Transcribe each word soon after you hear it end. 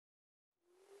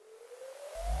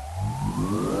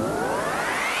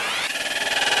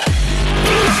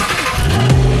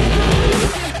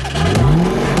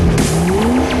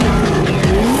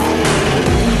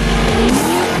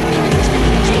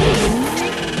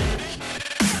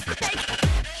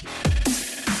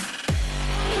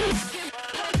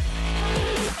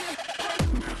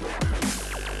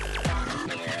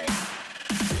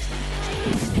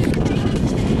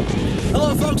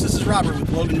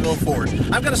Loganville Ford.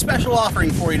 I've got a special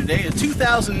offering for you today, a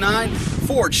 2009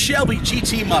 Ford Shelby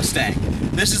GT Mustang.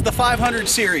 This is the 500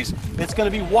 series. It's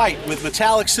going to be white with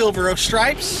metallic silver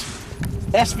stripes,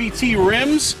 SVT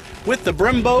rims with the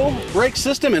Brembo brake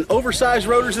system and oversized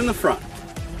rotors in the front.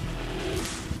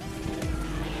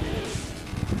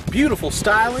 Beautiful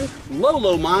styling,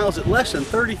 low miles at less than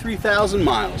 33,000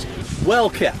 miles. Well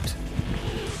kept.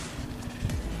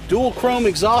 Dual chrome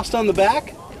exhaust on the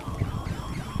back.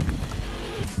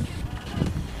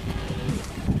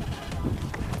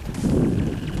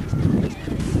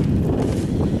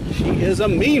 She is a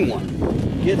mean one.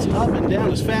 Gets up and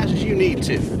down as fast as you need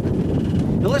to.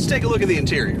 Now let's take a look at the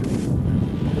interior.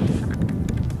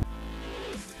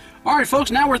 Alright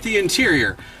folks, now we're at the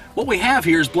interior. What we have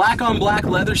here is black on black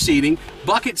leather seating,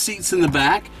 bucket seats in the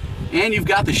back, and you've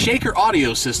got the shaker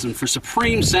audio system for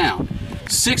supreme sound.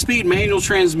 6-speed manual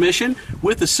transmission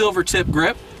with the silver tip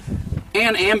grip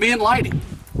and ambient lighting.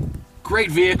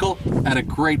 Great vehicle at a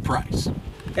great price.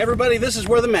 Everybody, this is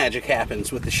where the magic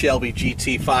happens with the Shelby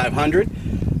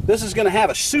GT500. This is going to have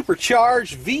a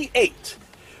supercharged V8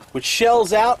 which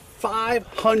shells out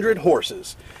 500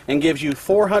 horses and gives you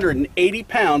 480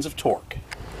 pounds of torque.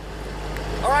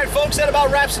 Alright folks, that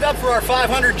about wraps it up for our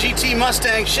 500 GT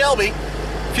Mustang Shelby.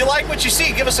 If you like what you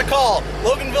see, give us a call.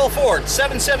 Loganville Ford,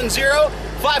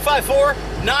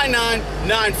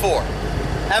 770-554-9994.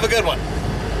 Have a good one.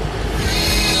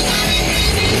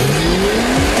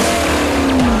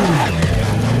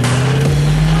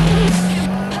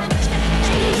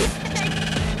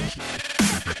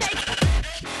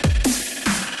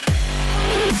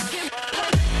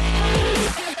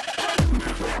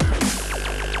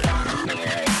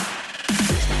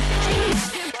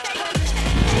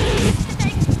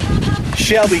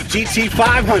 Shelby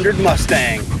GT500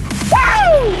 Mustang.